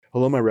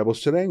Hello, my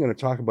rebels. Today I'm going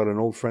to talk about an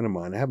old friend of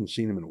mine. I haven't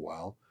seen him in a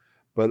while,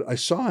 but I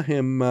saw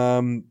him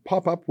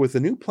pop up with a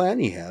new plan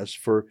he has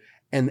for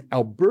an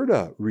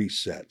Alberta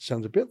reset.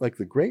 Sounds a bit like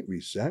the Great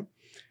Reset.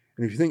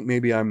 And if you think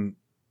maybe I'm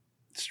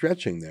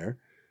stretching there,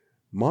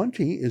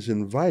 Monty is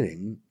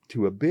inviting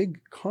to a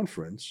big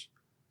conference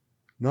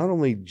not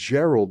only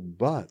Gerald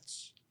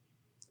Butts,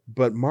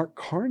 but Mark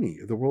Carney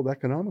of the World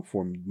Economic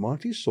Forum.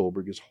 Monty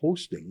Solberg is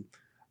hosting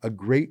a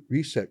Great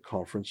Reset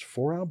conference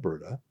for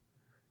Alberta,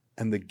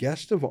 and the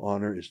guest of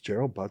honor is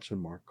Gerald Butts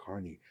and Mark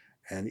Carney.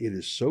 And it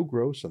is so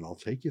gross, and I'll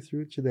take you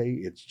through it today.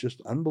 It's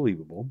just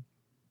unbelievable.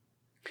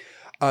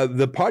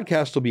 The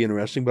podcast will be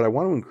interesting, but I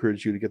want to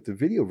encourage you to get the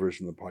video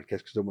version of the podcast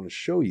because I want to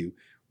show you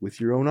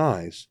with your own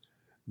eyes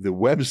the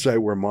website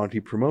where Monty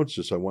promotes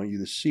this. I want you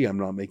to see. I'm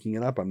not making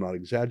it up. I'm not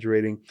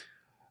exaggerating.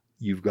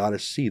 You've got to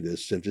see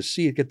this. And to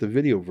see it, get the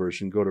video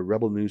version, go to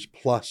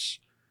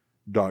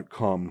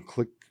rebelnewsplus.com.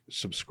 Click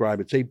subscribe.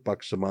 It's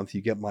 $8 a month.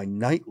 You get my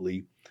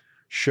nightly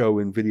show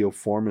in video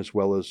form as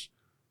well as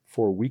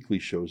 4 weekly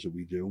shows that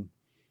we do.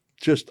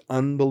 Just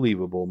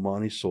unbelievable.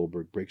 Monty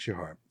Solberg breaks your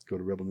heart. Go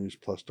to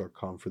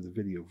rebelnewsplus.com for the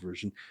video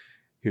version.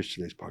 Here's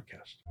today's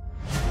podcast.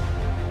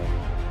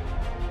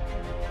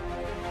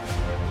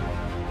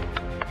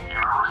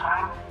 You're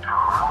listening to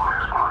a Rebel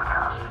News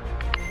Podcast.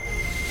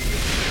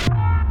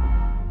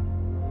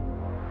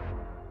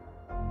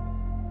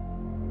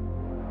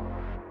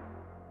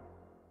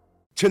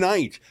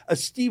 Tonight, a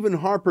Stephen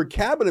Harper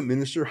cabinet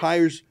minister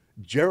hires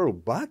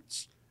Gerald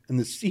Butts and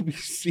the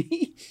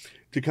CBC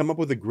to come up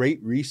with a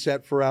great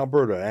reset for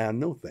Alberta.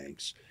 No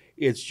thanks.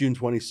 It's June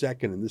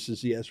 22nd, and this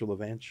is the Ezra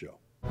Levant Show.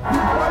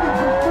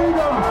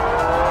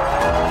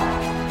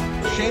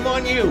 Shame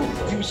on you,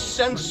 you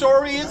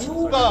censorious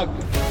thug.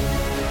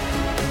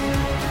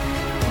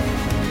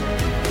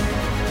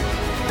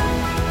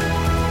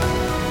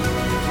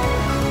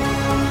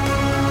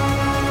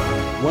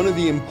 One of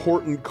the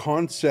important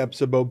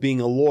concepts about being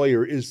a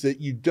lawyer is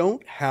that you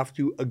don't have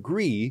to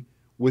agree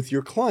with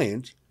your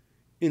client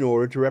in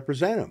order to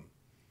represent him.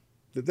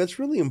 That's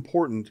really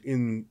important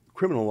in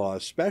criminal law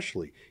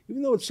especially,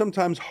 even though it's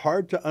sometimes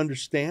hard to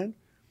understand.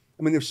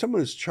 I mean, if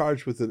someone is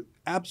charged with an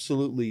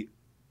absolutely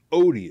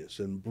odious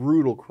and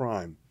brutal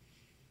crime,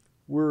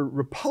 we're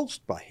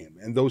repulsed by him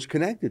and those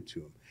connected to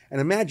him. And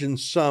imagine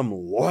some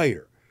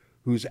lawyer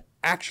who's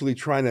actually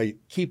trying to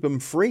keep him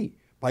free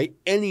by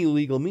any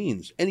legal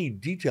means, any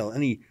detail,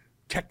 any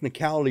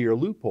technicality or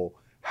loophole.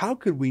 How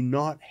could we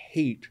not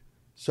hate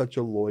such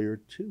a lawyer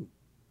too?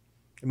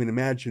 I mean,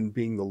 imagine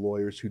being the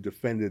lawyers who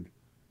defended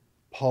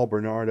Paul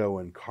Bernardo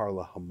and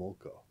Carla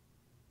Homolka.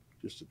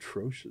 Just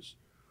atrocious.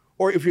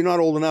 Or if you're not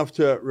old enough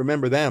to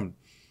remember them,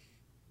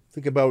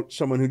 think about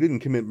someone who didn't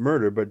commit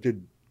murder but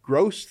did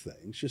gross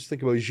things. Just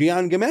think about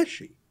Jian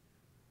Ghomeshi,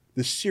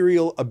 the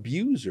serial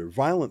abuser,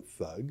 violent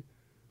thug,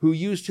 who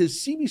used his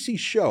CBC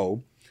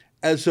show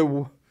as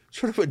a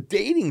sort of a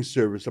dating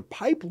service, a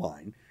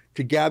pipeline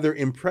to gather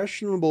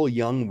impressionable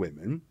young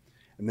women,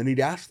 and then he'd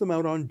ask them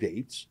out on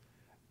dates,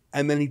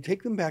 and then he'd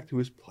take them back to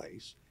his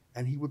place,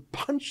 and he would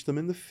punch them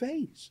in the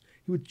face.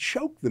 He would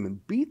choke them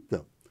and beat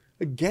them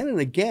again and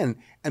again,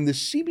 and the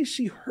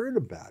CBC heard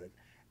about it,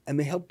 and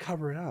they helped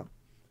cover it up.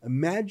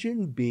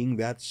 Imagine being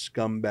that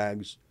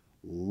scumbag's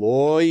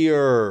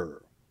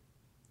lawyer.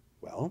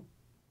 Well,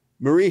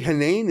 Marie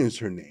Henein is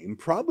her name,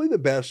 probably the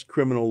best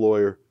criminal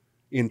lawyer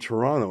in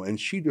Toronto, and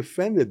she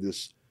defended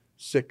this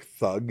sick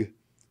thug,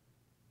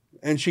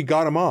 and she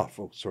got him off.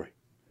 Oh, sorry,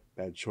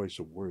 bad choice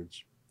of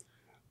words.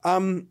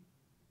 And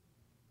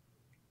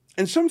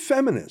some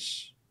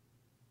feminists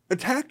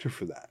attacked her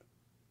for that.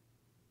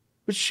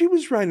 But she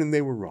was right and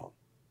they were wrong.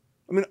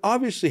 I mean,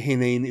 obviously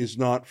Henein is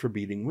not for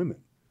beating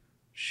women.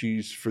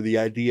 She's for the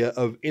idea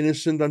of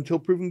innocent until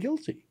proven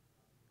guilty,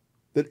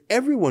 that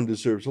everyone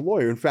deserves a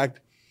lawyer. In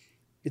fact,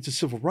 it's a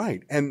civil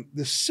right, and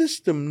the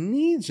system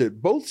needs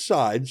it. Both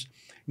sides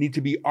need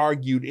to be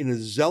argued in a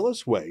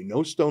zealous way,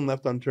 no stone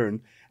left unturned,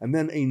 and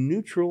then a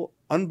neutral,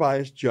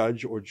 unbiased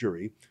judge or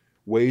jury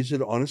weighs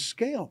it on a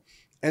scale.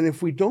 And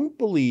if we don't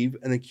believe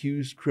an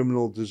accused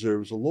criminal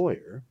deserves a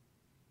lawyer,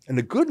 and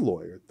a good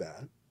lawyer at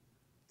that,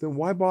 then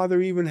why bother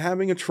even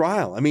having a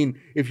trial? I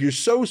mean, if you're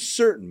so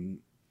certain,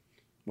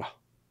 well,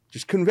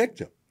 just convict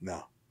him.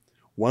 No.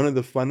 One of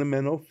the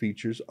fundamental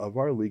features of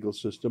our legal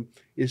system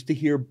is to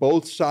hear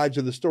both sides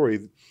of the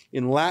story.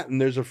 In Latin,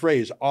 there's a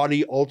phrase,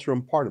 audi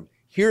alterum partem.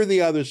 Hear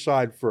the other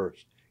side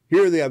first.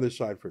 Hear the other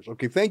side first.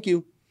 Okay, thank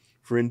you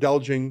for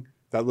indulging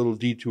that little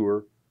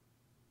detour.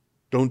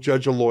 Don't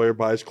judge a lawyer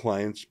by his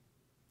clients.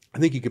 I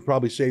think you could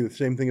probably say the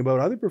same thing about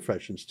other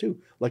professions too,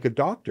 like a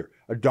doctor.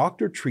 A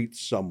doctor treats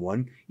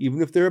someone,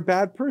 even if they're a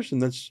bad person.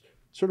 That's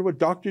sort of what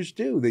doctors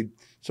do.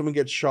 Someone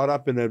gets shot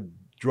up in a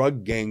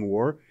drug gang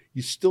war,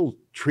 you still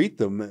treat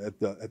them at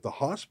the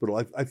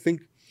hospital. I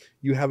think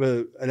you have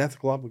an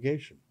ethical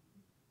obligation.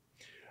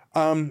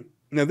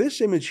 Now,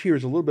 this image here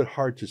is a little bit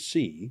hard to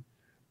see,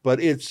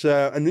 but it's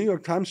a New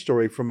York Times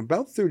story from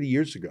about 30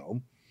 years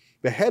ago.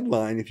 The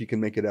headline, if you can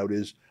make it out,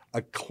 is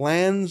 "A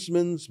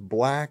Klansman's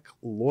Black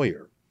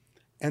Lawyer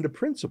and a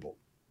Principal."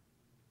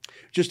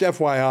 Just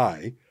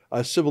FYI,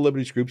 civil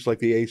liberties groups like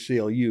the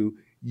ACLU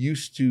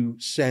used to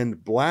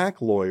send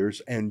black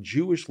lawyers and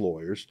Jewish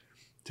lawyers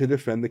to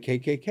defend the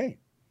KKK.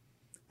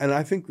 And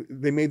I think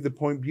they made the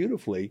point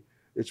beautifully.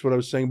 It's what I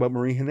was saying about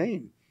Marie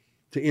Henein,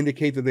 to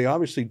indicate that they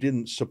obviously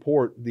didn't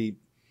support the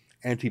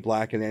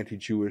anti-black and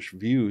anti-Jewish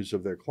views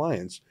of their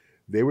clients.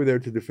 They were there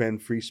to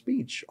defend free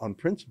speech on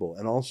principle,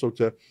 and also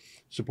to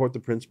support the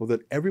principle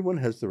that everyone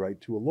has the right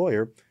to a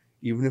lawyer,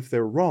 even if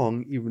they're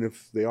wrong, even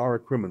if they are a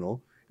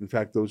criminal. In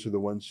fact, those are the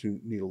ones who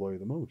need a lawyer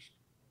the most.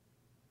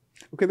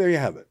 Okay, there you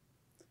have it.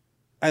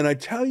 And I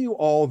tell you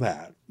all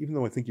that, even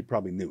though I think you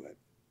probably knew it,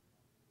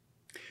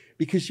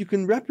 because you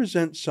can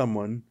represent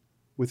someone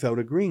without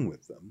agreeing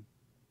with them.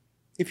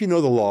 If you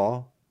know the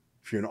law,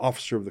 if you're an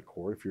officer of the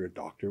court, if you're a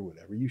doctor,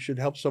 whatever, you should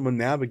help someone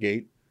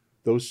navigate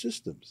those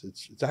systems.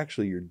 It's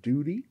actually your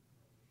duty.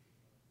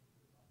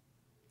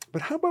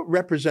 But how about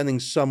representing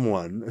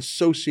someone,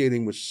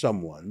 associating with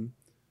someone,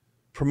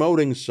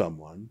 promoting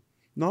someone,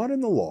 not in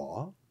the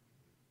law,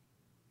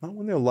 not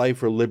when their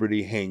life or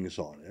liberty hangs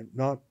on it,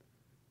 not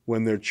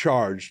when they're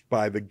charged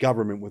by the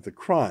government with a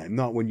crime,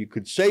 not when you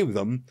could save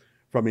them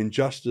from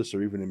injustice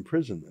or even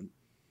imprisonment,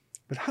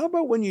 but how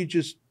about when you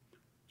just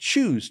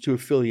choose to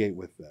affiliate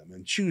with them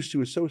and choose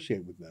to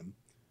associate with them,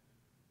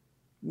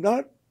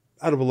 not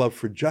out of a love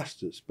for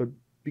justice, but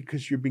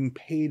because you're being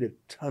paid a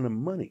ton of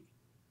money.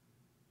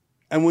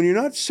 And when you're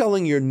not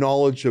selling your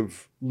knowledge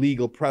of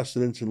legal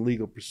precedents and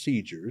legal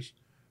procedures,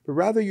 but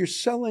rather you're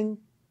selling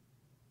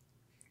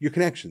your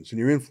connections and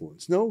your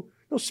influence, no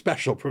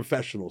special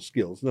professional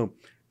skills, no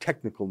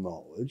technical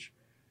knowledge.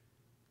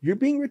 You're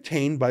being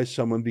retained by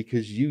someone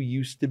because you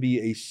used to be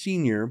a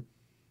senior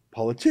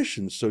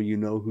politician, so you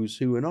know who's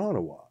who in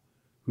Ottawa,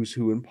 who's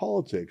who in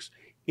politics,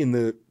 in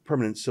the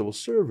permanent civil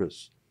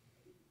service.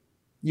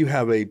 You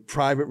have a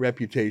private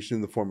reputation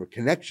in the form of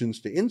connections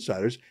to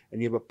insiders,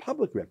 and you have a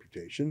public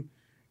reputation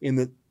in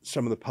that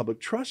some of the public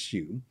trusts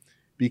you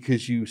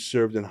because you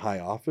served in high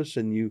office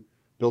and you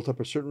built up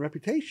a certain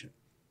reputation.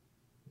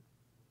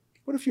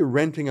 What if you're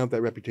renting out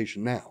that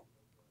reputation now?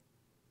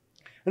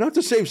 And not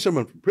to save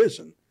someone from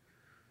prison,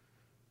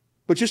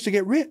 but just to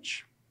get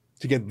rich,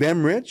 to get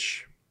them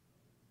rich,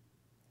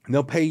 and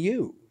they'll pay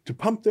you to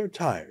pump their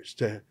tires,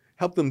 to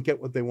help them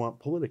get what they want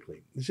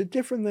politically. Is it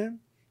different then?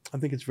 I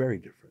think it's very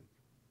different.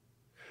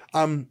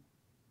 I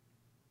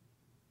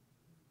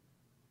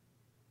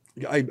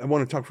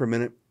want to talk for a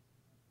minute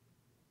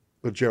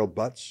with Gerald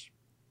Butts,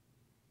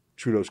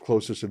 Trudeau's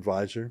closest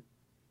advisor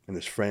and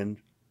his friend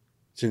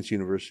since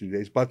university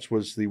days. Butts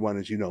was the one,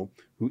 as you know,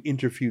 who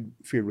interfered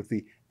with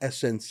the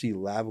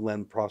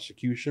SNC-Lavalin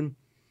prosecution.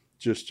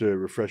 Just to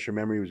refresh your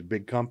memory, it was a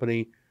big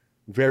company,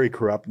 very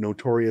corrupt,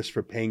 notorious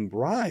for paying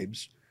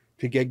bribes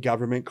to get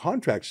government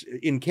contracts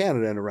in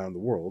Canada and around the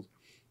world.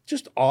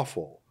 Just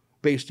awful,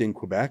 based in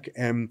Quebec.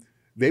 And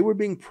they were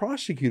being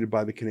prosecuted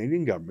by the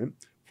Canadian government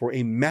for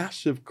a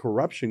massive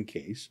corruption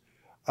case,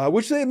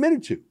 which they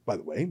admitted to, by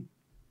the way.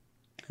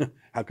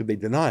 How could they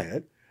deny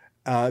it?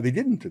 They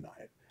didn't deny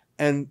it.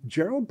 And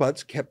Gerald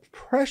Butts kept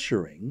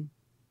pressuring,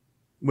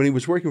 when he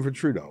was working for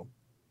Trudeau,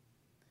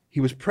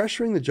 he was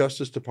pressuring the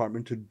Justice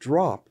Department to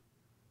drop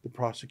the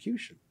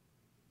prosecution,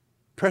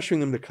 pressuring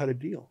them to cut a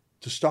deal,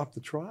 to stop the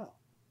trial.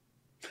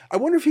 I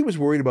wonder if he was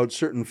worried about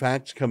certain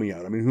facts coming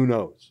out. I mean, who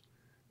knows?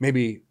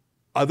 Maybe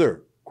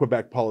other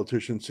Quebec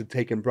politicians had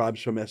taken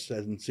bribes from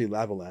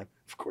SNC-Lavalin.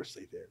 Of course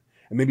they did.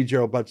 And maybe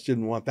Gerald Butts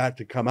didn't want that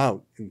to come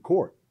out in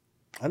court.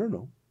 I don't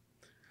know.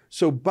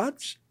 So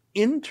Butts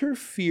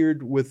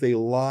interfered with a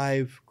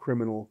live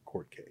criminal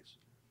court case.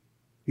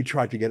 He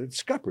tried to get it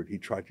scuppered. He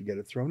tried to get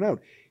it thrown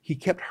out. He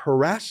kept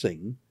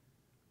harassing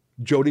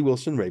Jody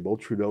Wilson-Raybould,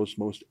 Trudeau's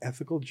most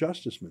ethical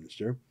justice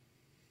minister.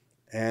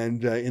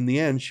 And in the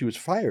end, she was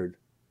fired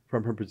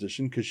from her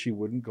position because she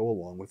wouldn't go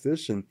along with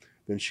this. And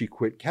then she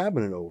quit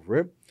cabinet over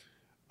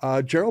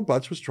it. Gerald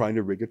Butts was trying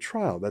to rig a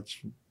trial. That's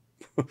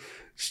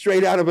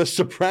straight out of a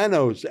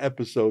Sopranos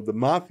episode, the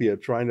mafia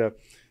trying to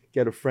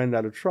get a friend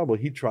out of trouble.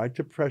 He tried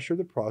to pressure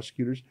the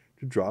prosecutors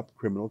to drop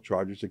criminal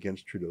charges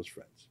against Trudeau's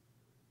friends.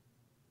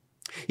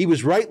 He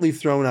was rightly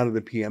thrown out of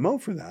the PMO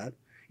for that,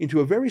 into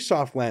a very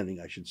soft landing,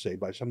 I should say,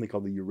 by something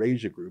called the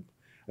Eurasia Group,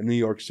 a New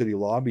York City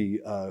lobby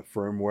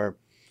firm where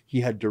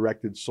he had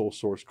directed sole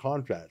source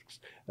contracts.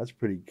 That's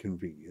pretty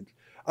convenient.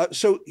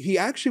 So he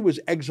actually was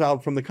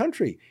exiled from the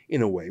country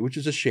in a way, which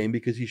is a shame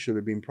because he should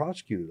have been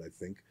prosecuted, I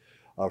think,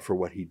 for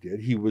what he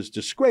did. He was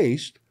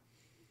disgraced,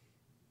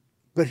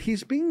 but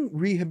he's being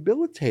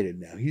rehabilitated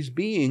now. He's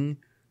being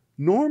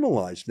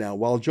normalized now,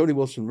 while Jody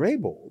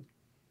Wilson-Raybould,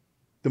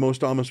 the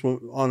most honest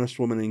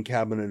woman in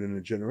cabinet in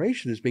a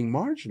generation, is being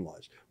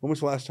marginalized. When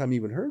was the last time you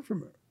even heard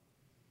from her?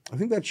 I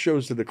think that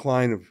shows the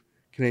decline of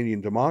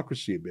Canadian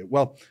democracy a bit.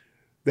 Well,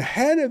 the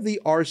head of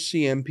the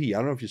RCMP, I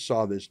don't know if you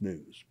saw this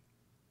news,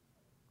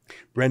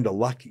 Brenda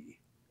Lucki,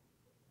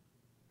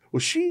 well,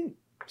 she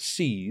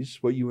sees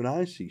what you and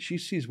I see. She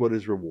sees what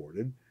is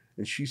rewarded,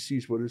 and she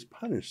sees what is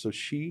punished. So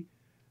she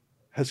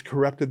has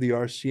corrupted the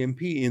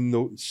RCMP in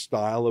the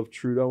style of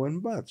Trudeau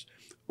and Butts.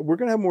 We're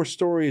going to have more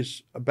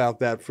stories about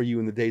that for you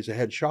in the days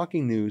ahead.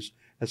 Shocking news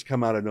has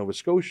come out of Nova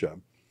Scotia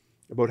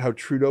about how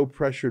Trudeau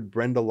pressured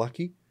Brenda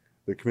Lucki,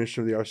 the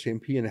commissioner of the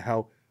RCMP, and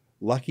how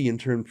Lucki in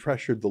turn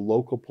pressured the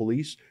local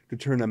police to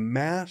turn a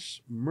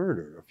mass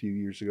murder a few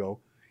years ago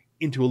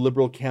into a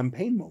Liberal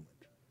campaign moment.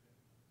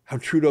 How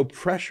Trudeau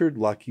pressured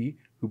Lucki,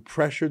 who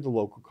pressured the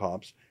local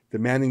cops,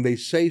 demanding they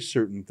say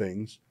certain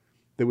things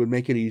that would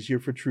make it easier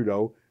for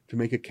Trudeau to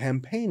make a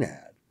campaign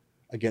ad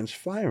against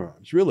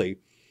firearms, really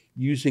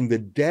using the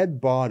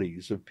dead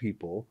bodies of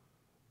people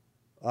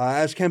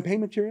as campaign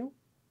material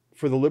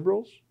for the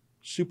Liberals.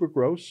 Super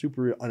gross,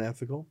 super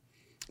unethical.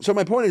 So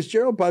my point is,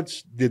 Gerald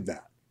Butts did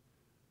that.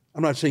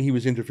 I'm not saying he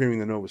was interfering in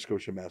the Nova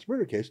Scotia mass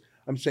murder case.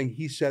 I'm saying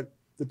he set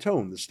the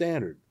tone, the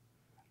standard.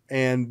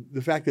 And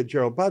the fact that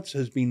Gerald Butts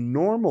has been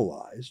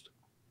normalized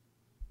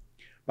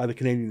by the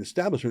Canadian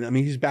establishment, I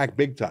mean, he's back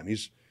big time.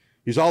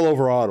 He's all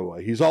over Ottawa.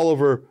 He's all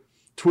over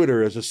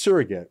Twitter as a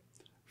surrogate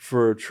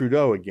for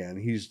Trudeau again.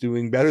 He's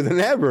doing better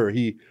than ever.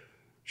 He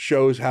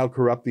shows how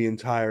corrupt the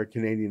entire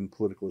Canadian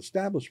political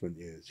establishment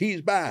is.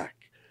 He's back.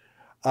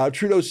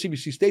 Trudeau's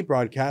CBC state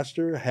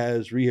broadcaster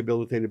has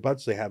rehabilitated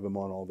Butts. They have him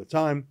on all the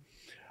time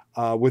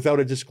without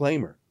a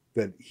disclaimer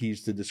that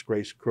he's the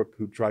disgraced crook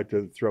who tried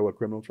to throw a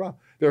criminal trial.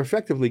 They're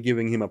effectively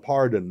giving him a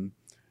pardon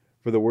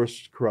for the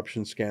worst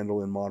corruption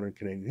scandal in modern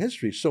Canadian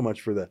history. So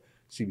much for the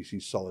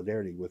CBC's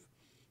solidarity with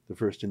the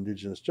first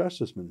Indigenous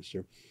Justice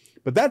Minister.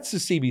 But that's the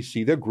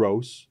CBC. They're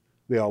gross.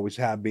 They always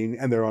have been,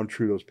 and they're on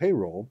Trudeau's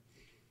payroll.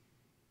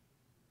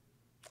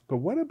 But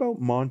what about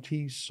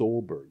Monty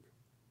Solberg?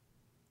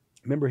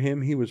 Remember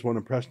him? He was one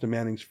of Preston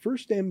Manning's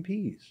first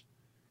MPs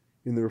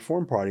in the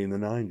Reform Party in the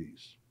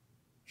 90s.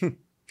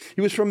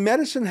 He was from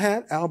Medicine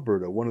Hat,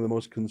 Alberta, one of the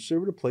most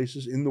conservative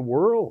places in the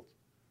world.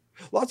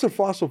 Lots of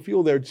fossil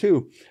fuel there,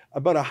 too.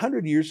 About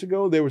 100 years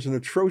ago, there was an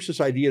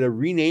atrocious idea to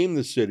rename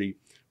the city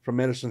from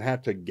Medicine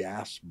Hat to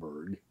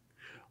Gasburg.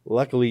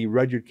 Luckily,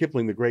 Rudyard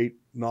Kipling, the great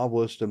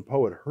novelist and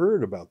poet,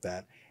 heard about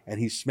that, and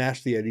he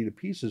smashed the idea to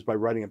pieces by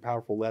writing a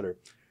powerful letter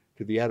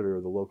to the editor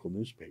of the local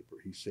newspaper.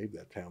 He saved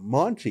that town.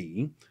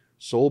 Monty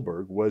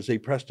Solberg was a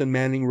Preston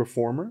Manning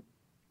reformer.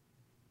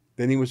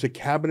 Then he was a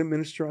cabinet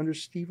minister under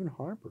Stephen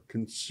Harper,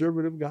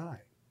 conservative guy.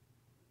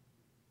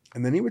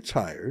 And then he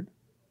retired.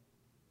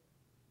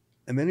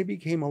 And then he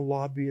became a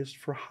lobbyist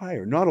for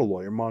hire. Not a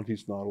lawyer.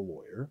 Monty's not a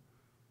lawyer.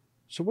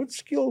 So what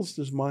skills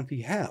does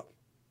Monty have?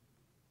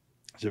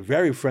 He's a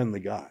very friendly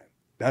guy.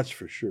 That's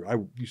for sure. I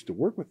used to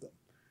work with him.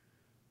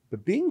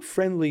 But being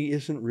friendly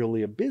isn't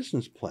really a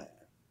business plan.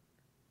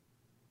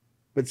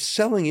 But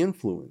selling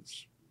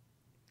influence,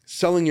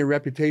 selling your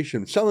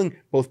reputation, selling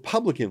both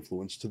public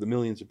influence to the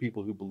millions of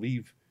people who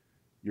believe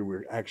you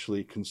were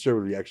actually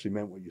conservative, you actually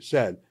meant what you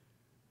said,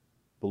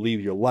 believe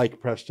you're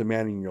like Preston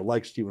Manning, you're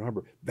like Stephen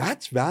Harper,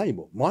 that's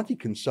valuable. Monty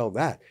can sell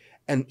that.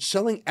 And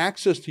selling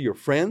access to your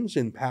friends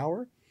in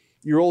power,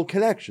 your old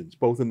connections,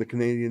 both in the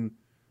Canadian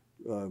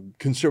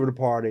Conservative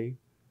Party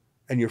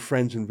and your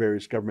friends in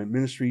various government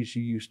ministries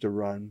you used to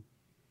run,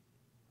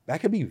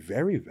 that could be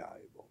very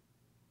valuable.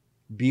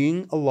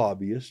 Being a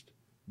lobbyist,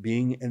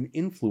 being an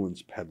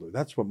influence peddler.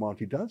 That's what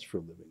Monty does for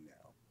a living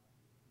now.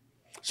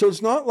 So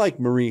it's not like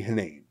Marie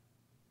Henein,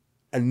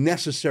 a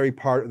necessary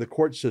part of the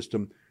court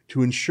system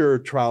to ensure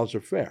trials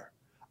are fair,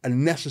 a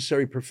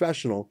necessary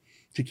professional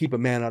to keep a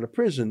man out of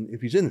prison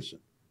if he's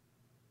innocent.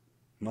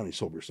 Monty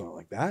Solberg's not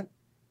like that.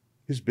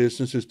 His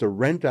business is to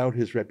rent out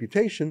his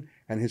reputation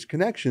and his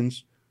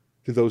connections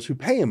to those who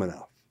pay him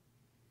enough.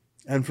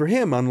 And for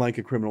him, unlike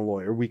a criminal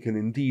lawyer, we can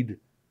indeed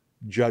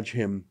judge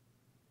him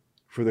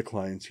for the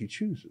clients he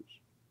chooses.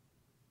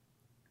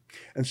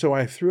 And so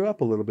I threw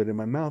up a little bit in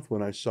my mouth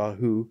when I saw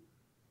who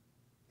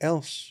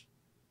else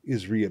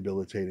is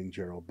rehabilitating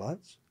Gerald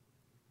Butts.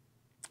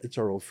 It's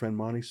our old friend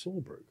Monty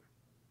Solberg.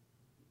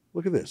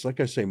 Look at this.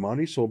 Like I say,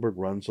 Monty Solberg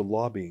runs a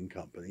lobbying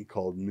company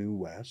called New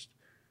West,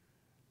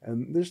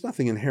 and there's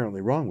nothing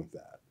inherently wrong with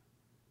that.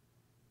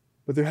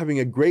 But they're having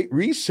a great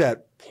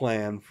reset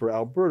plan for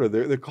Alberta.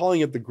 They're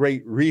calling it the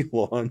Great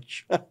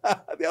Relaunch.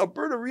 The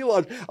Alberta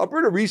Relaunch.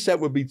 Alberta Reset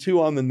would be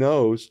too on the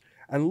nose.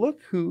 And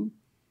look who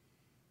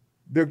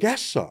their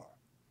guests are.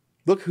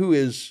 Look who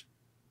is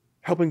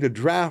helping to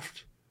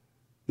draft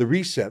the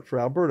reset for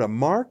Alberta.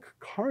 Mark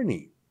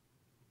Carney,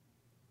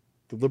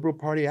 the Liberal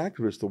Party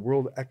activist, the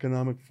World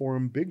Economic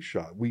Forum big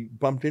shot. We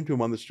bumped into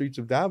him on the streets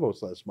of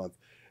Davos last month,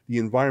 the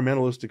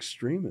environmentalist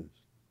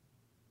extremist.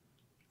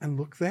 And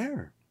look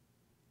there,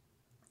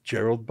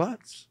 Gerald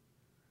Butts,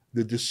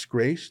 the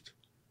disgraced,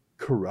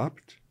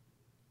 corrupt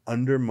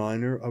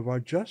underminer of our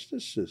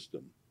justice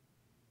system,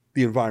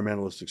 the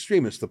environmentalist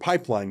extremist, the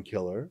pipeline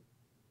killer,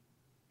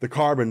 the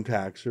carbon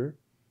taxer.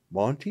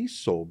 Monty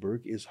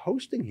Solberg is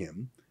hosting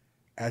him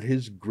at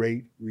his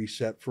Great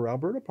Reset for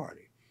Alberta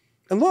party.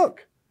 And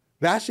look,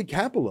 Vasi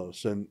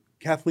Kapelos and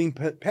Kathleen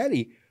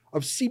Petty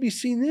of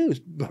CBC News.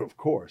 But of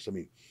course, I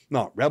mean,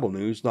 not Rebel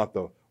News, not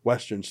the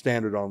Western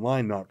Standard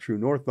Online, not True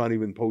North, not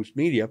even Post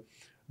Media.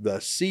 The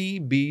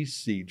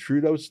CBC,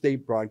 Trudeau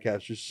State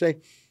Broadcasters, say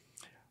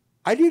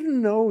I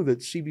didn't know that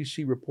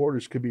CBC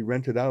reporters could be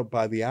rented out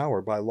by the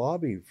hour by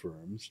lobbying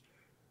firms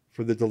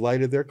for the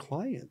delight of their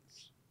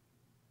clients.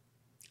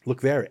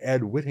 Look there,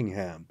 Ed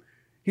Whittingham.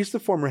 He's the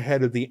former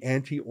head of the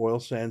Anti-Oil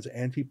Sands,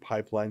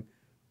 Anti-Pipeline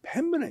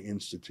Pembina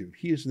Institute.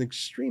 He is an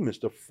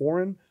extremist, a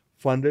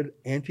foreign-funded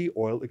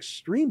anti-oil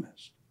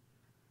extremist.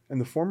 And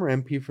the former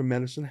MP from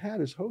Medicine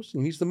Hat is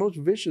hosting. He's the most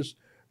vicious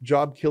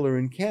job killer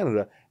in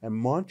Canada, and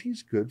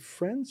Monty's good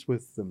friends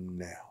with them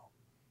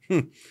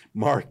now.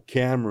 Mark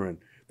Cameron,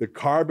 the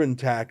carbon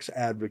tax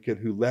advocate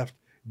who left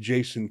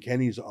Jason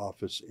Kenney's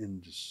office in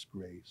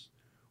disgrace.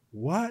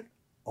 What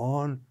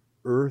on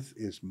earth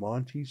is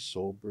Monty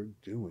Solberg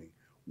doing?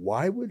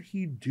 Why would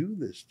he do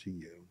this to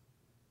you?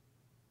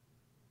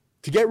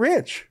 To get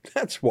rich.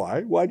 That's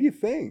why. Why do you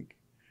think?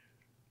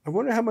 I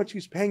wonder how much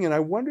he's paying, and I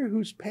wonder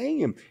who's paying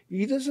him.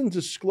 He doesn't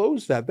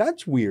disclose that.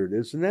 That's weird,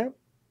 isn't it?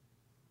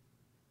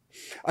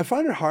 I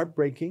find it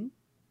heartbreaking,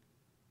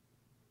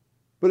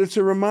 but it's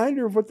a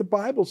reminder of what the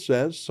Bible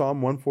says,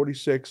 Psalm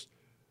 146,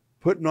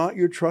 put not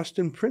your trust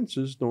in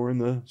princes, nor in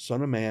the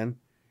Son of Man,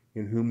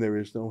 in whom there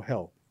is no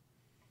help.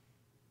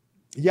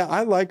 Yeah,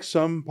 I like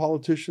some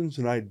politicians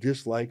and I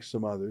dislike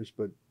some others,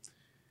 but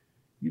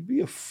you'd be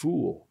a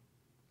fool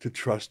to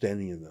trust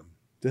any of them.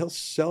 They'll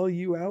sell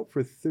you out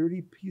for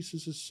 30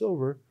 pieces of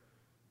silver,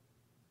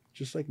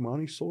 just like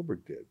Monty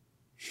Solberg did.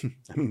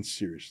 I mean,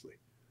 seriously.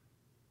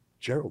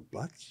 Gerald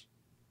Butts?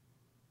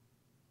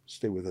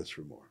 Stay with us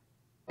for more.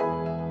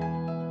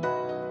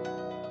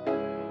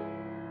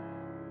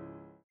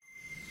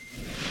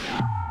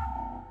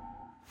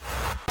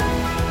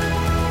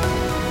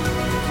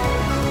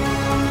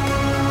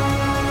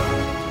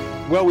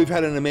 Well, we've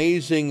had an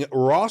amazing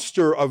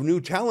roster of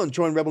new talent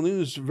join Rebel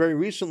News very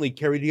recently.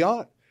 Kerry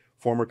Diott,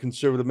 former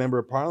Conservative Member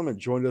of Parliament,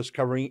 joined us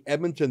covering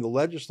Edmonton, the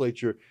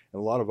legislature, and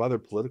a lot of other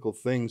political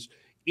things.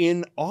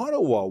 In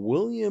Ottawa,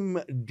 William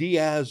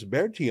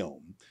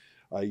Diaz-Bertillon,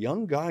 a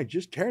young guy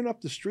just tearing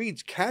up the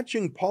streets,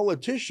 catching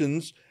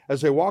politicians as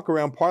they walk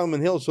around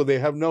Parliament Hill so they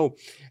have no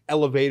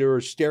elevator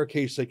or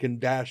staircase they can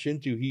dash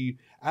into. He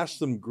asks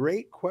them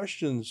great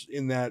questions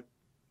in that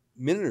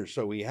minute or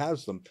so he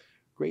has them.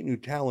 Great new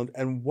talent.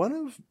 And one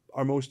of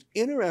our most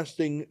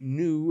interesting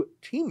new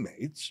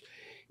teammates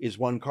is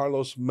Juan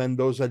Carlos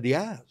Mendoza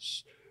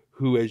Diaz,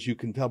 who, as you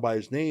can tell by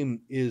his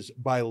name, is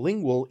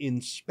bilingual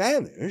in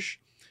Spanish,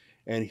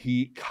 and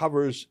he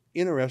covers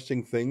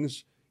interesting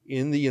things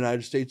in the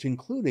United States,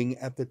 including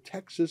at the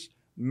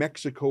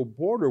Texas-Mexico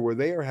border, where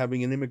they are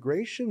having an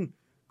immigration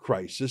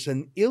crisis,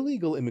 an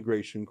illegal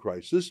immigration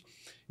crisis.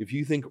 If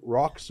you think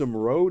Roxham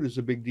Road is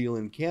a big deal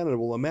in Canada,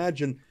 well,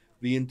 imagine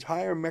the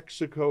entire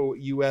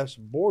Mexico-U.S.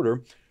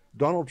 border.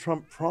 Donald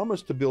Trump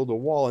promised to build a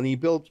wall, and he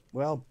built,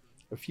 well,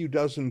 a few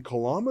dozen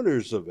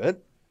kilometers of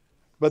it.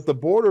 But the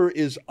border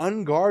is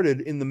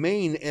unguarded in the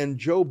main, and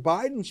Joe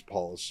Biden's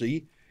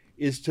policy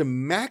is to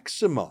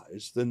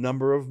maximize the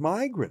number of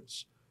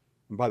migrants.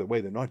 And by the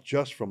way, they're not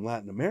just from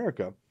Latin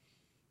America.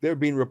 There have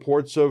been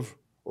reports of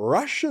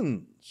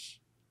Russians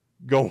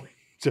going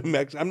to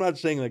Mexico. I'm not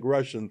saying like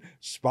Russian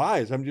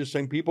spies. I'm just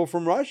saying people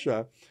from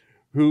Russia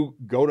who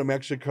go to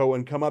Mexico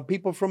and come up.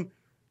 People from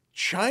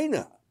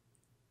China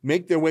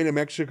make their way to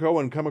Mexico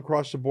and come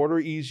across the border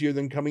easier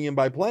than coming in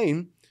by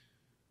plane.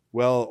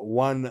 Well,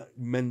 Juan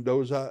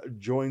Mendoza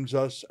joins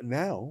us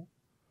now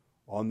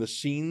on the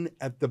scene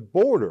at the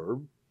border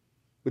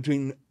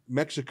between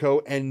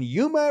Mexico and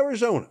Yuma,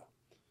 Arizona.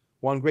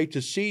 Juan, great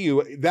to see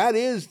you. That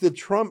is the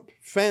Trump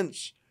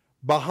fence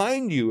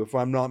behind you, if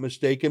I'm not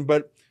mistaken,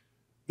 but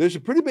there's a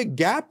pretty big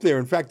gap there.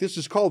 In fact, this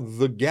is called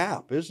the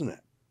Gap, isn't it?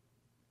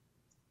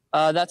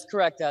 That's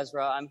correct,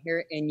 Ezra. I'm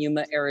here in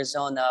Yuma,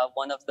 Arizona,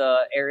 one of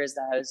the areas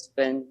that has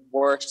been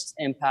worst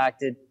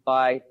impacted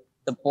by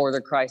the border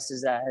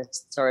crisis that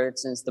has started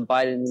since the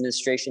Biden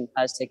administration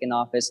has taken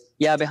office.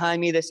 Yeah, behind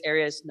me, this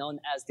area is known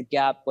as the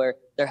Gap, where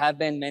there have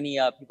been many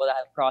people that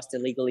have crossed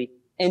illegally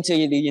into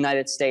the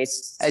United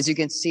States. As you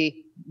can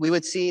see, we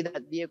would see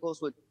that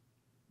vehicles would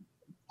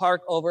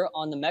park over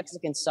on the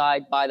Mexican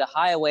side by the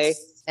highway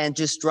and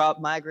just drop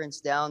migrants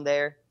down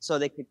there so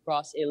they could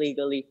cross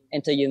illegally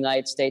into the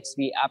United States to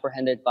be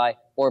apprehended by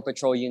Border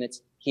Patrol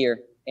units here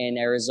in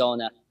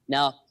Arizona.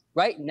 Now,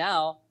 right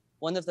now,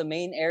 one of the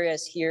main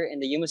areas here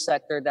in the Yuma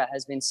sector that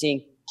has been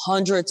seeing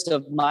hundreds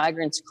of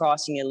migrants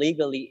crossing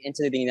illegally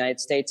into the United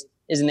States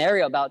is an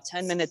area about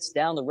 10 minutes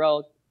down the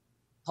road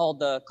called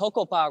the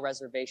Cocopah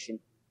Reservation,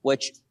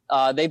 which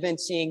they've been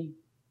seeing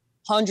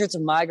hundreds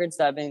of migrants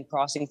that have been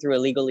crossing through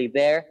illegally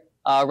there.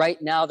 Right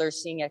now, they're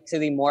seeing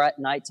activity more at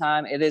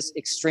nighttime. It is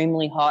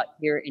extremely hot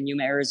here in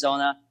Yuma,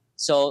 Arizona.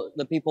 So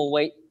the people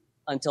wait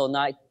until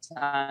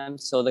nighttime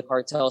so the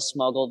cartels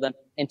smuggle them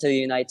into the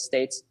United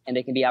States and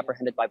they can be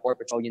apprehended by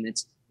Border Patrol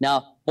units.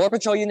 Now, Border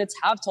Patrol units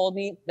have told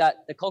me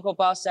that the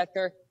Cocopah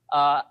sector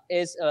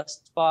is a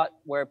spot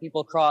where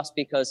people cross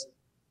because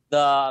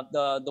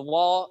the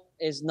wall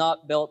is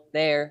not built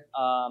there.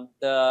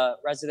 The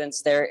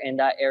residents there in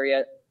that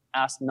area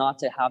asked not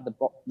to have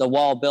the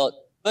wall built.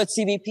 But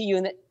CBP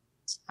units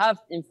have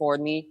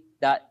informed me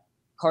that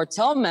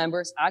cartel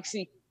members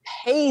actually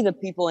pay the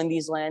people in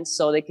these lands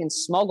so they can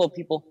smuggle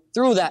people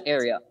through that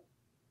area.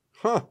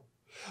 Huh.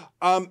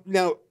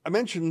 Now, I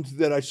mentioned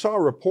that I saw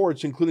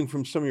reports, including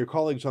from some of your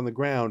colleagues on the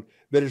ground,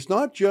 that it's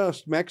not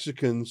just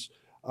Mexicans.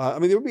 I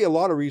mean, there would be a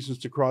lot of reasons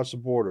to cross the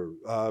border.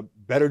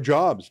 Better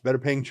jobs, better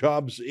paying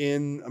jobs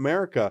in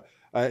America,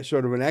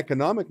 sort of an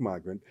economic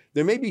migrant.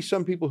 There may be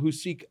some people who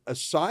seek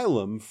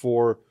asylum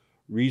for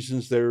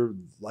reasons their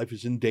life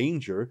is in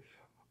danger.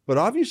 But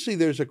obviously,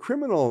 there's a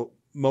criminal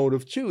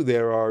motive too.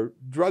 There are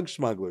drug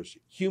smugglers,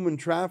 human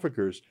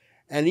traffickers,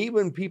 and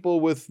even people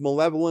with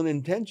malevolent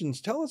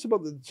intentions. Tell us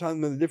about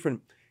some of the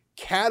different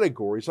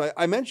categories.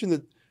 I mentioned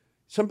that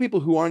some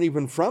people who aren't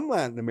even from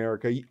Latin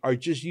America are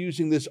just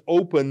using this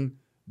open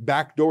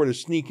back door to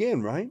sneak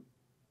in, right?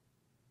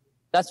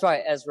 That's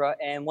right, Ezra.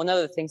 And one of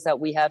the things that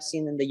we have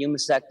seen in the Yuma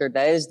sector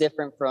that is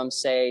different from,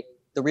 say,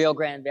 the Rio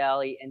Grande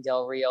Valley and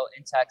Del Rio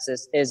in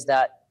Texas is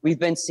that we've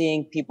been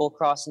seeing people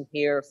crossing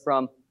here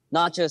from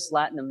not just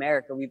Latin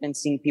America. We've been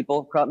seeing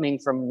people coming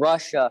from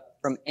Russia,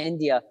 from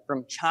India,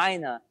 from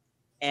China.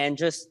 And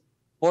just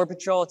Border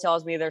Patrol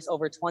tells me there's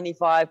over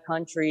 25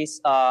 countries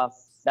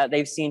that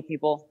they've seen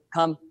people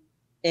come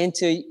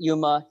into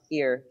Yuma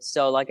here.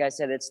 So like I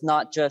said, it's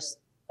not just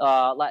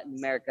Latin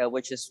America,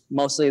 which is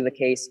mostly the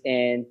case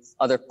in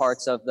other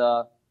parts of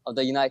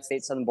the United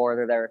States southern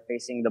border that are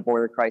facing the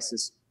border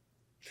crisis.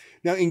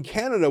 Now, in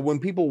Canada, when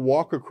people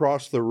walk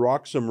across the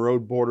Roxham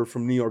Road border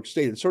from New York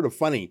State, it's sort of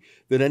funny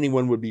that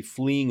anyone would be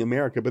fleeing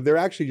America, but they're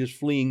actually just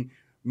fleeing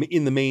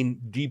in the main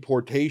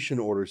deportation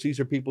orders. These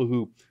are people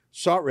who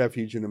sought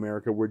refuge in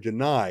America, were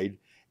denied,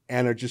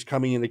 and are just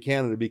coming into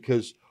Canada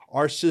because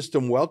our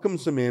system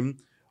welcomes them in,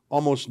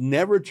 almost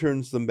never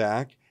turns them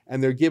back,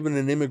 and they're given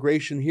an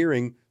immigration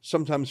hearing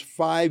sometimes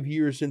 5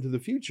 years into the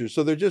future.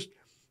 So they're just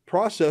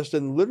processed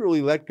and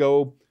literally let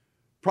go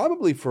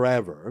probably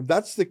forever.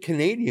 That's the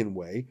Canadian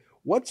way.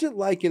 What's it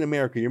like in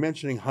America? You're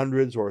mentioning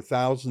hundreds or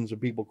thousands of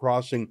people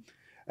crossing,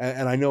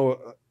 and I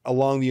know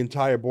along the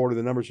entire border,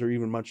 the numbers are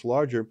even much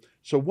larger.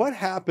 So what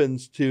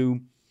happens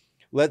to,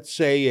 let's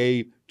say,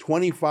 a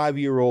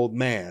 25-year-old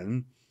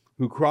man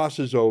who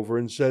crosses over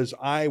and says,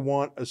 I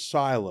want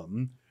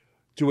asylum,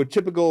 to a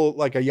typical,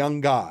 like a young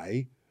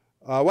guy?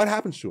 What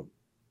happens to him?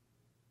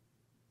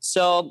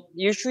 So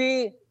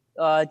usually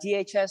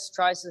DHS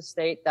tries to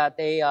state that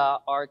they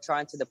are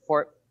trying to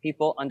deport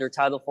people under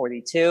Title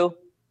 42.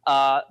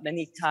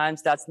 Many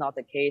times that's not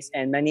the case,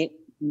 and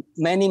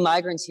many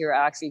migrants here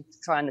are actually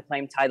trying to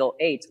claim Title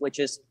 8, which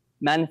is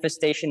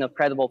manifestation of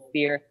credible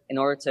fear in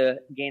order to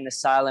gain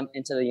asylum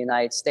into the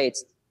United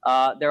States.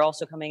 They're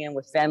also coming in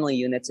with family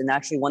units, and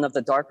actually one of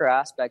the darker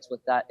aspects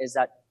with that is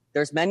that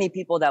there's many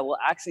people that will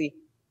actually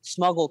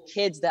smuggle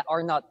kids that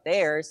are not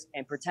theirs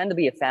and pretend to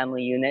be a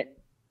family unit,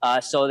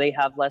 so they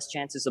have less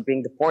chances of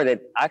being deported.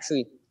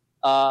 Actually,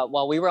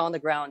 while we were on the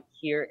ground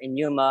here in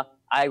Yuma,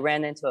 I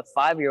ran into a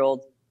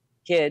 5-year-old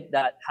kid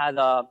that had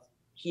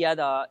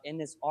in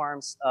his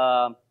arms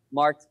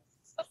marked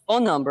a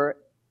phone number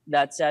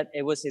that said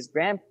it was his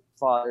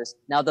grandfather's.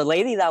 Now, the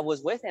lady that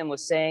was with him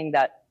was saying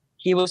that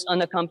he was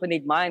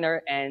unaccompanied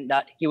minor and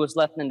that he was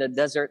left in the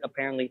desert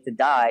apparently to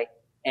die.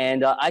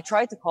 And I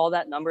tried to call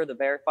that number to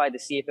verify to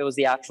see if it was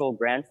the actual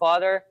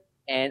grandfather,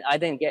 and I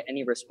didn't get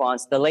any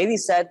response. The lady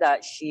said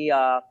that she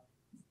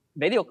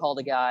video called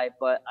the guy,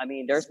 but I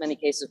mean, there's many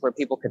cases where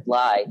people could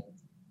lie.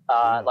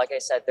 Like I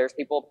said, there's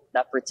people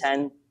that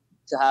pretend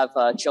to have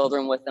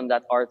children with them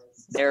that are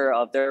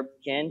of their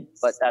kin,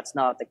 but that's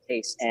not the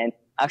case. And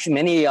actually,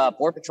 many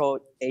Border Patrol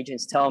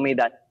agents tell me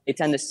that they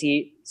tend to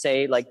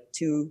say like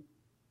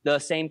the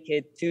same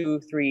kid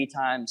 2-3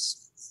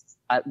 times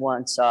at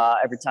once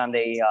every time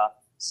they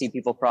see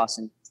people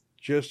crossing.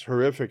 Just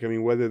horrific. I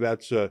mean, whether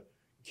that's a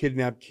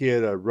kidnapped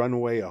kid, a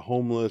runaway, a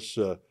homeless,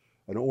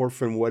 an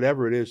orphan,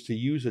 whatever it is, to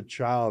use a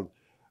child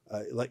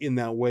like in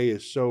that way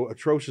is so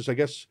atrocious. I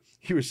guess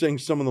you were saying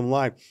some of them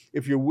lie.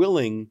 If you're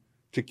willing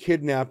to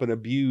kidnap and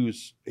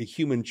abuse a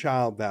human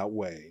child that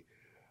way,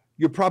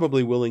 you're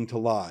probably willing to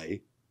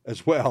lie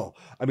as well.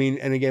 I mean,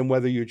 and again,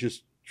 whether you're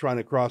just trying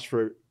to cross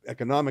for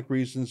economic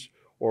reasons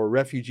or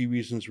refugee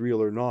reasons,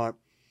 real or not,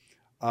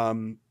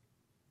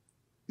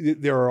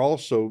 there are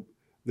also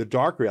the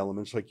darker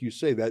elements, like you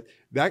say,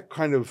 that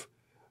kind of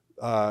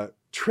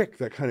trick,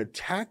 that kind of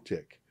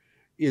tactic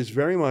is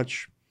very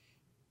much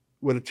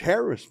what a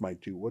terrorist might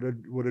do, what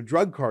a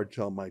drug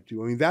cartel might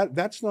do. I mean,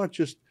 that's not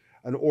just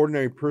an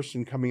ordinary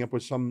person coming up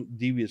with some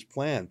devious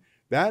plan.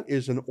 That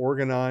is an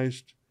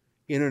organized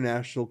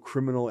international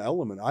criminal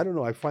element. I don't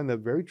know. I find that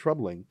very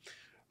troubling.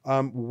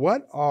 And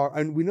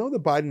we know the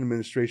Biden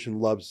administration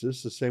loves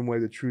this the same way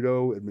the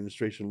Trudeau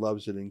administration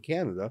loves it in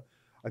Canada.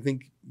 I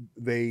think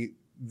they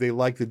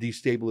like the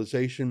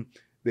destabilization.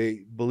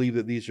 They believe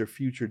that these are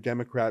future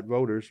Democrat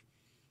voters.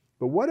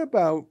 But what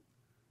about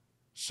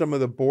some of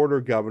the border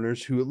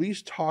governors who at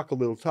least talk a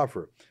little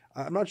tougher?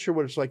 I'm not sure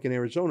what it's like in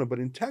Arizona, but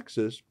in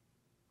Texas,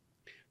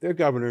 their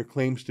governor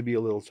claims to be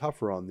a little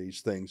tougher on these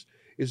things.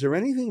 Is there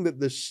anything that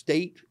the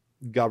state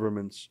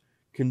governments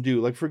can do?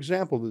 Like, for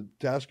example,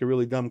 to ask a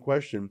really dumb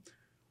question,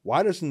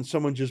 why doesn't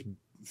someone just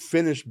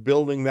finish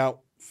building that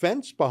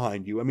fence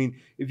behind you. I mean,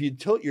 if you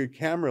tilt your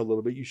camera a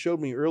little bit, you showed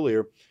me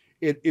earlier,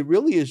 it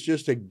really is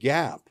just a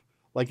gap.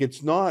 Like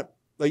it's not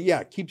like,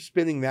 yeah, keep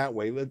spinning that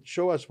way. Let's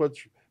show us what's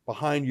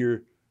behind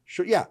your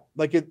yeah,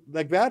 like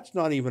that's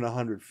not even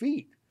 100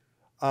 feet.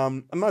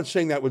 I'm not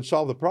saying that would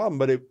solve the problem,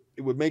 but it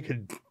would make a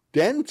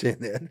dent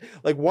in it.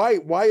 Like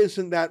why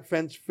isn't that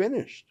fence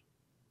finished?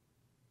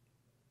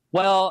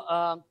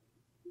 Well,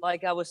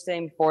 like I was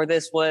saying before,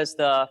 this was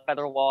the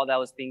federal wall that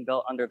was being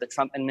built under the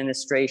Trump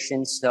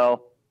administration.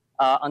 So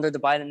under the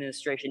Biden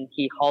administration,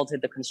 he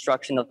halted the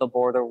construction of the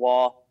border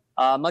wall.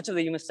 Much of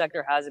the Yuma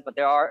sector has it, but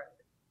there are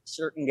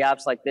certain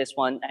gaps like this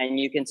one, and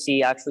you can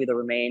see actually the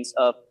remains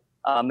of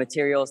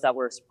materials that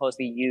were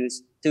supposedly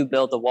used to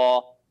build the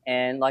wall.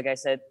 And like I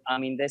said, I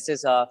mean, this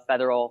was a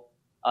federal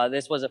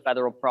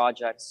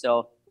project.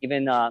 So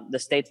even the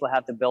states will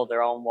have to build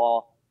their own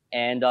wall.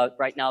 And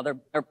right now they're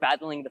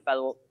battling the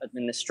federal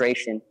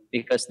administration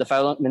because the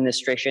federal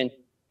administration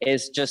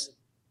is just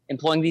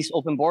employing these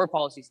open border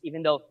policies,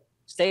 even though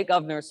state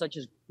governors such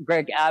as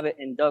Greg Abbott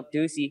and Doug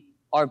Ducey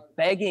are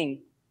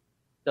begging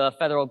the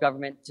federal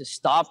government to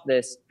stop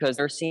this because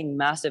they're seeing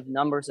massive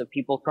numbers of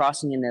people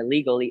crossing in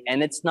illegally.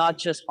 And it's not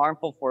just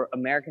harmful for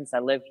Americans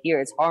that live here,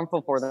 it's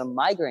harmful for the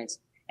migrants.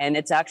 And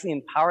it's actually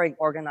empowering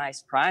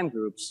organized crime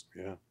groups.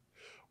 Yeah.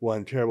 Well,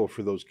 and terrible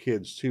for those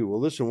kids too. Well,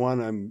 listen,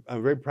 Juan,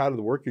 I'm very proud of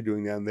the work you're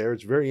doing down there.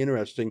 It's very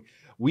interesting.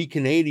 We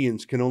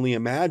Canadians can only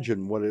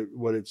imagine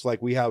what it's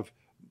like. We have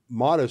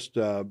modest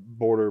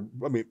border.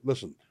 I mean,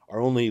 listen, our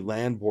only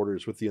land border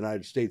is with the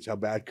United States. How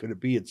bad could it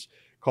be? It's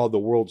called the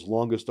world's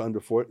longest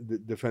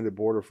undefended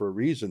border for a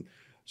reason.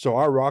 So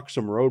our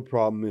Roxham Road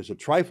problem is a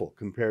trifle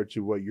compared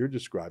to what you're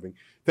describing.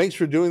 Thanks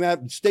for doing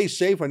that. Stay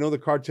safe. I know the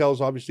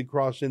cartels obviously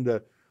cross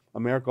into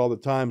America all the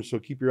time, so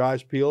keep your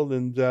eyes peeled,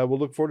 and we'll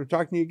look forward to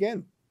talking to you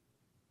again.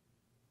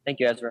 Thank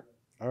you, Ezra.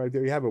 All right,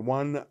 there you have it.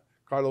 Juan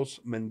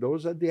Carlos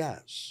Mendoza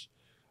Diaz,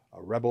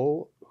 a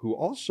rebel who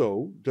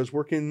also does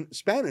work in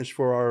Spanish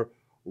for our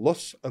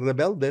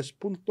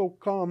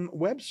losrebeldes.com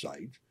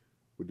website.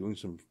 We're doing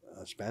some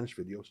Spanish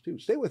videos too.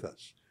 Stay with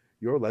us.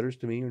 Your letters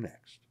to me are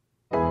next.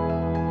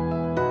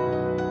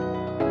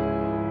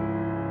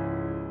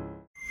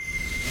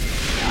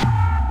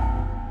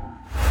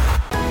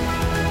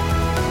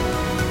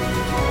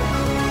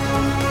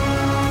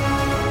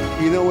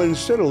 You know,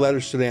 instead of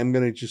letters today, I'm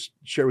going to just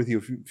share with you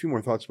a few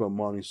more thoughts about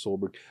Monty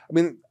Solberg. I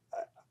mean,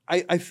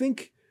 I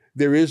think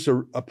there is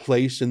a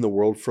place in the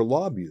world for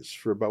lobbyists.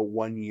 For about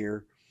 1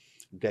 year,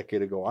 a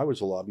decade ago, I was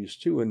a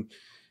lobbyist too. And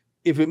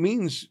if it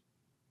means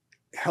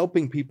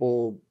helping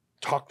people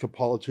talk to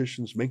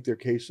politicians, make their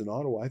case in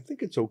Ottawa, I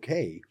think it's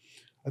okay.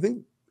 I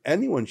think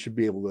anyone should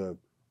be able to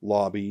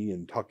lobby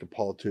and talk to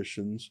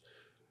politicians.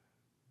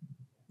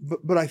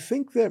 But I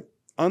think that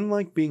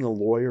unlike being a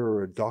lawyer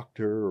or a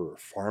doctor or a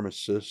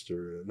pharmacist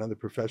or another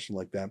profession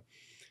like that,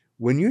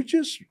 when you're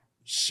just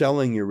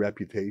selling your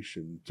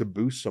reputation to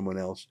boost someone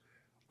else,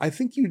 I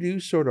think you do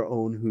sort of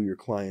own who your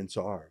clients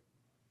are.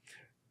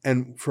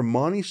 And from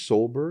Monty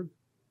Solberg,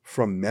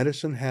 from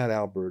Medicine Hat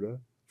Alberta,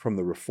 from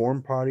the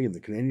Reform Party and the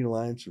Canadian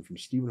Alliance, and from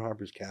Stephen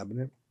Harper's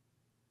cabinet,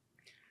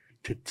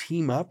 to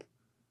team up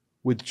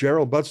with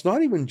Gerald Butts,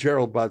 not even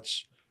Gerald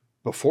Butts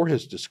before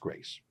his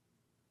disgrace,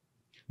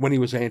 when he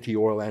was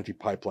anti-oil,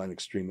 anti-pipeline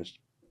extremist,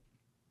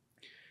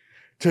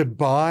 to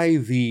buy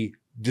the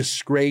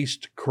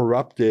disgraced,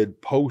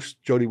 corrupted,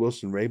 post-Jody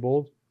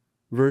Wilson-Raybould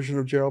version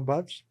of Gerald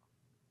Butts,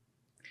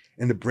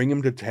 and to bring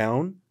him to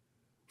town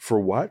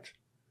for what?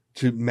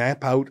 To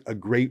map out a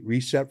great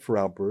reset for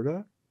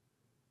Alberta?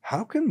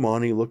 How can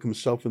Monty look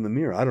himself in the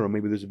mirror? I don't know,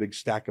 maybe there's a big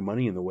stack of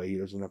money in the way he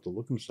doesn't have to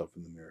look himself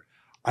in the mirror.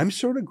 I'm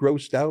sort of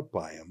grossed out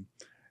by him.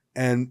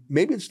 And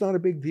maybe it's not a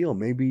big deal.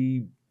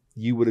 Maybe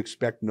you would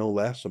expect no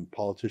less, a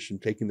politician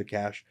taking the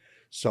cash,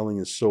 selling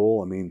his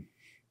soul. I mean,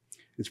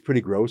 it's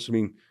pretty gross. I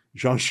mean,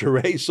 Jean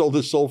Charest sold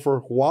his soul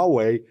for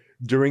Huawei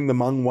during the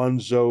Meng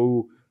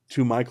Wanzhou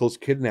to Michael's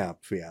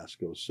kidnap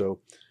fiasco. So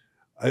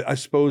I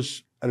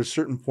suppose at a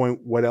certain point,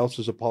 what else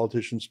is a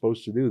politician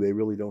supposed to do? They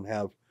really don't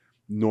have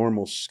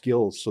normal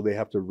skills, so they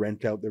have to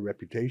rent out their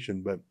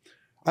reputation. But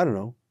I don't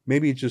know.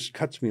 Maybe it just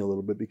cuts me a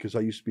little bit because I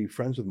used to be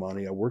friends with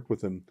Monty. I worked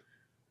with him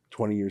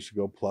 20 years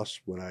ago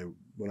plus when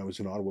I was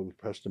in Ottawa with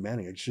Preston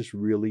Manning. It's just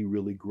really,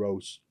 really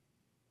gross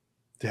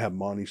to have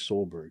Monty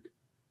Solberg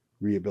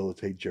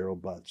rehabilitate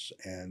Gerald Butts.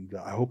 And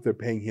I hope they're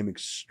paying him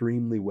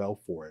extremely well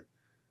for it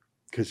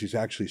because he's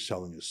actually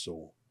selling his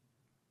soul.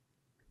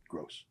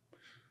 Gross.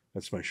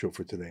 That's my show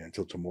for today.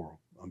 Until tomorrow,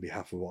 on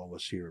behalf of all of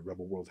us here at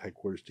Rebel World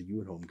Headquarters, to you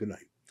at home, good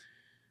night,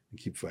 and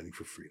keep fighting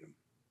for freedom.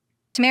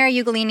 Tamara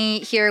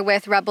Ugolini here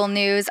with Rebel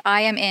News.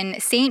 I am in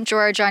St.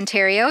 George,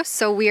 Ontario,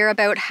 so we're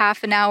about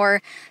half an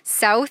hour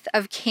south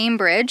of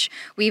Cambridge.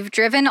 We've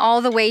driven all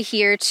the way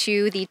here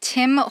to the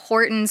Tim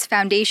Hortons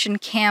Foundation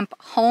Camp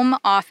home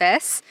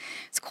office.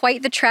 It's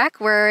quite the trek.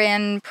 We're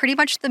in pretty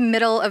much the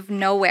middle of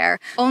nowhere,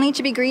 only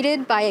to be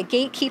greeted by a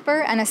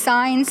gatekeeper and a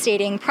sign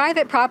stating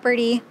private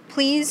property,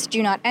 please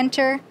do not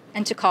enter,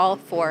 and to call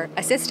for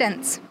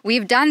assistance.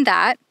 We've done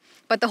that.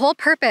 But the whole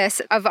purpose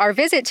of our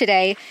visit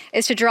today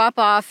is to drop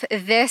off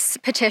this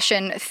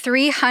petition,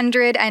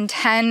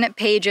 310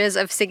 pages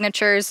of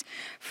signatures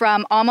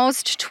from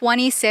almost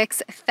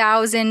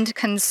 26,000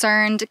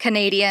 concerned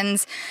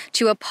Canadians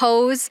to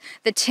oppose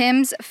the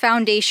Tim's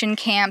Foundation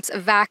Camp's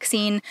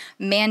vaccine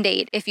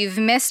mandate. If you've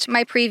missed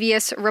my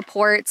previous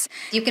reports,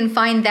 you can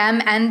find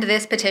them and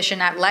this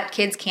petition at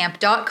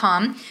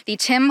letkidscamp.com. The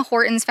Tim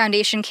Hortons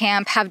Foundation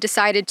Camp have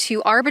decided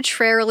to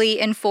arbitrarily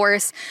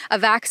enforce a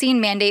vaccine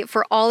mandate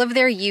for all of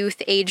their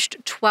youth aged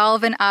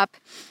 12 and up,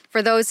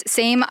 for those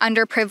same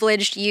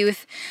underprivileged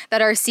youth that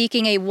are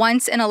seeking a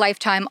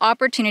once-in-a-lifetime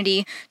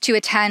opportunity to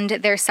attend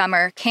their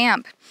summer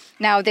camp.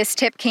 Now, this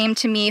tip came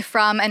to me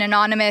from an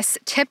anonymous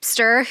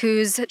tipster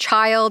whose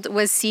child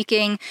was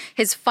seeking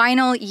his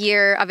final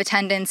year of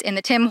attendance in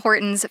the Tim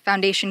Hortons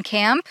Foundation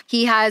Camp.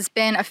 He has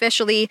been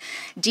officially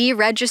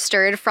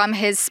deregistered from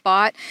his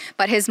spot,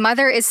 but his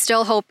mother is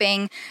still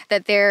hoping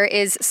that there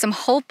is some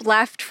hope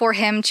left for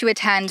him to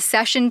attend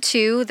Session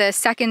 2, the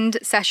second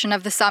session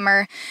of the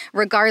summer,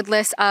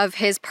 regardless of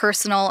his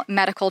personal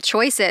medical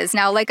choices.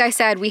 Now, like I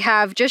said, we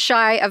have just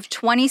shy of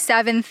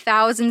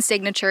 27,000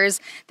 signatures,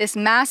 this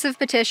massive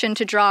petition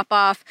to drop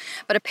off,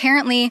 but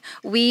apparently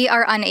we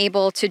are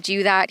unable to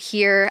do that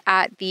here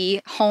at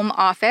the home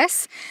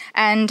office.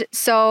 And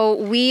so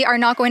we are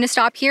not going to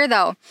stop here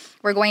though.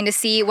 We're going to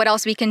see what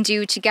else we can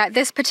do to get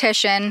this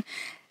petition,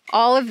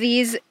 all of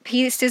these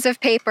pieces of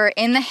paper,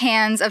 in the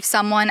hands of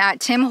someone at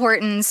Tim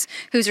Hortons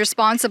who's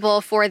responsible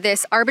for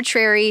this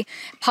arbitrary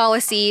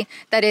policy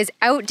that is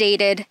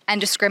outdated and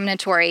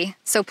discriminatory.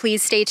 So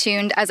please stay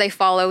tuned as I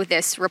follow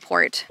this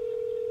report.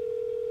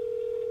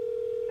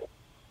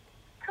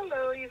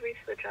 Hello, you've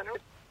reached the general.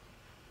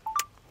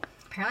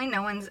 Apparently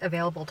no one's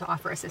available to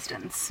offer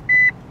assistance.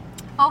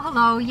 Oh,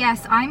 hello.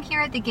 Yes, I'm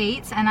here at the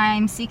gates and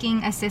I'm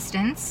seeking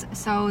assistance.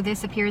 So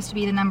this appears to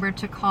be the number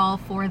to call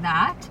for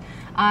that.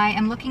 I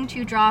am looking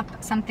to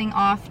drop something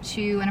off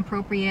to an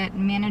appropriate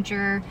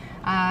manager,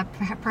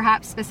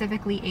 perhaps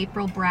specifically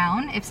April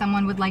Brown. If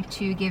someone would like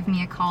to give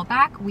me a call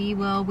back, we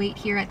will wait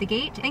here at the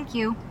gate. Thank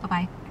you.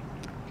 Bye-bye.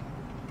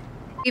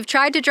 We've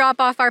tried to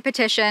drop off our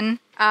petition.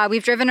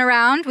 We've driven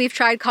around, we've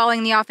tried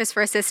calling the office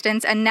for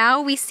assistance, and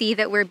now we see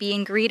that we're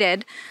being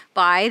greeted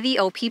by the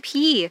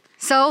OPP.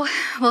 So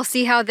we'll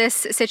see how this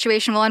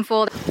situation will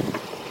unfold.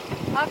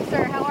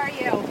 Officer, how are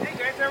you? Hey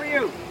guys, how are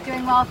you?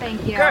 Doing well,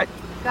 thank you. Good.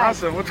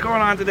 Awesome. What's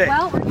going on today?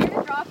 Well, we're here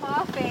to drop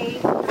off a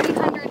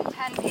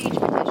 310-page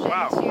petition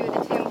Wow. to the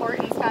Tim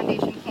Hortons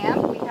Foundation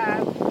Camp. We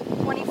have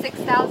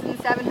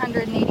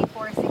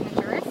 26,784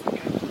 signatures,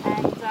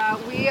 and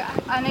we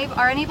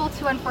are unable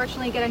to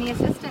unfortunately get any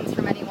assistance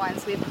from anyone.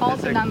 So we've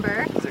called the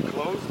number. Is it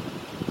closed?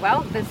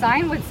 Well, the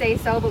sign would say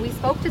so, but we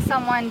spoke to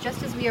someone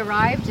just as we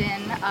arrived in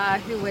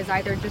who was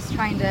either just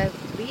trying to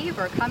leave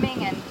or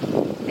coming, and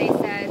they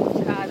said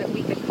that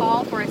we could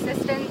call for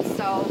assistance.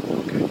 So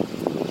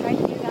we tried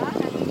to do that,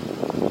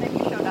 and then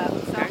you showed up.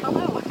 So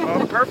hello.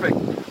 Oh, perfect.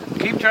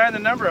 Keep trying the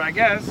number, I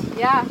guess.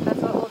 Yeah, that's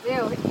what we'll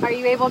do. Are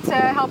you able to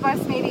help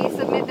us maybe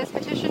submit this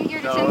petition here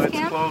to No, Tim's it's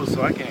Camp? closed,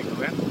 so I can't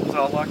go in. It's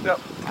all locked up.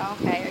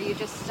 Okay, are you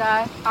just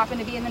happen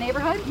to be in the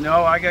neighborhood?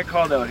 No, I got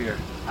called out here.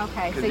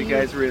 Okay, Because so you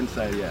guys were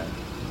inside, yeah.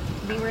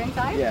 we were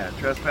inside? Yeah,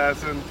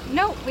 trespassing.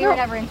 No, we were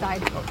never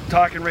inside. Oh,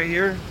 talking right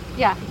here,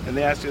 Yeah, and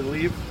they asked you to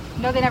leave.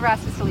 no, they never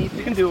asked us to leave.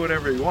 You can do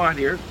whatever you want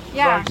here.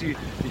 Yeah. As long as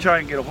you try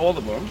and get a hold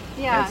of them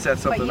Yeah, and set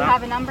something but you up.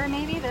 have a number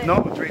maybe? That...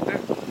 No, it's right there.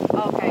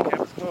 Okay,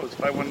 Campus closed.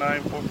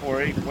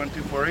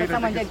 519-448-1248. but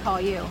someone did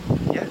call you.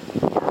 Yeah.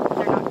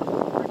 They're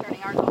not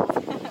returning our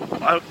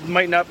calls.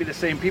 Might not be the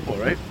same people,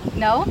 right?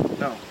 No?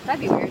 No.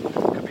 That'd be weird.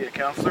 Could be a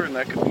counselor, and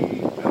that could be,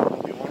 I don't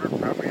know, the owner,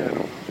 probably, I don't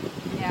know.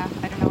 Yeah,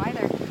 I don't know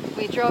either.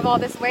 We drove all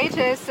this way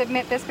to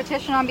submit this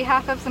petition on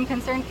behalf of some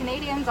concerned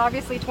Canadians,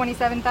 obviously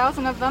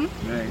 27,000 of them.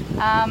 Right.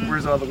 Um,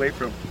 Where's all the way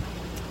from?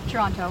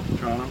 Toronto.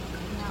 Toronto?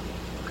 Yeah.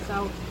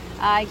 So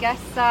I guess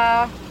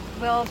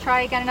we'll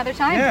try again another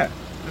time. Yeah.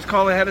 Just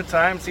call ahead of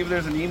time, see if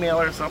there's an email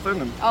or something.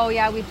 And Oh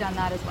yeah, we've done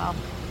that as well.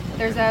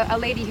 There's a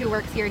lady who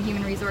works here in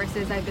Human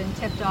Resources. I've been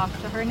tipped off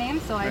to her name,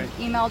 so I've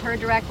emailed her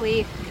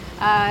directly,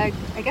 I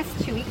guess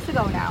 2 weeks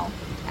ago now,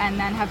 and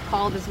then have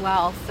called as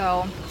well.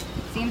 So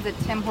it seems that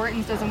Tim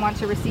Hortons doesn't want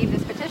to receive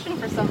this petition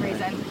for some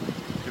reason.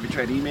 have you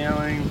tried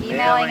emailing?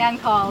 Emailing and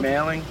called.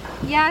 Mailing?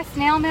 Yeah,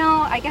 snail mail.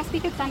 I guess we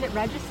could send it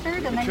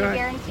registered and then you try.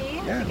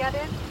 guarantee Yeah. to get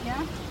it.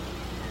 Yeah.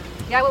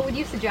 Yeah, what would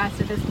you suggest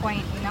at this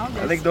point? You know, I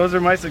there's- think those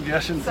are my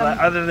suggestions, Some-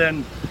 other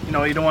than,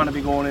 you don't want to be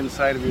going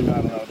inside if you're not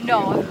allowed to. No,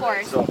 be in of there,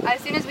 course. So, As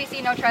soon as we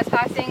see no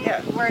trespassing, Yeah.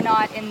 we're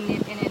not in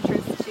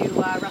interest to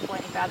ruffle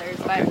any feathers.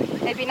 Okay.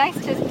 But it'd be nice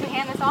to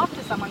hand this off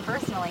to someone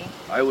personally.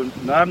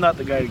 I'm not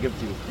the guy to give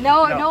to you.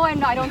 No, No. I'm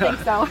not. I don't think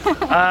so.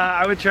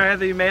 I would try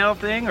the mail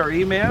thing or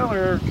email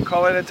or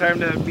call it a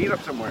time to meet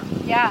up somewhere.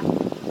 Yeah,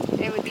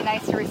 it would be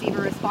nice to receive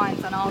a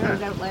response on all Yeah,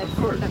 those outlets of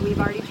course. that we've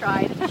already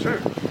tried. Sure.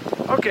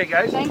 Okay,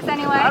 guys. Thanks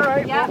anyway. All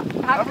right. Yeah.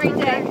 Well, Have a great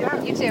day.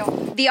 yeah. You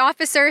too. The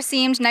officer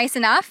seemed nice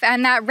enough,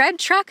 and that red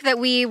truck that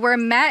we were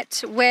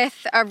met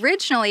with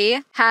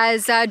originally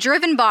has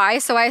driven by,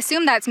 so I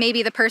assume that's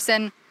maybe the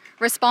person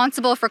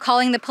responsible for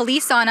calling the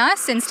police on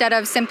us instead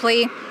of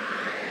simply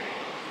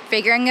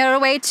figuring out a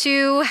way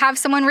to have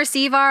someone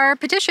receive our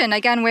petition,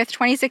 again with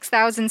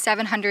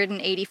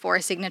 26,784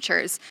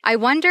 signatures. I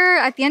wonder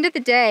at the end of the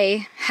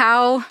day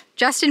how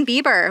Justin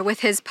Bieber, with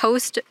his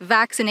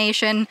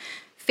post-vaccination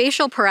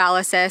facial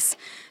paralysis,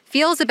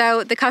 feels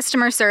about the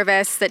customer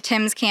service that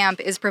Tim's Camp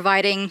is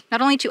providing,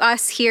 not only to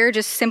us here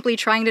just simply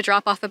trying to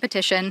drop off a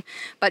petition,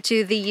 but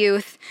to the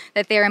youth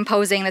that they're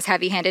imposing this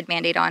heavy-handed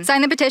mandate on.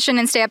 Sign the petition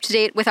and stay up to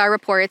date with our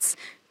reports.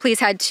 Please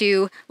head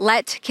to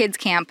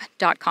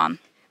letkidscamp.com.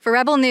 For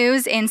Rebel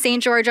News in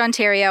St. George,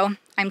 Ontario,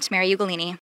 I'm Tamara Ugolini.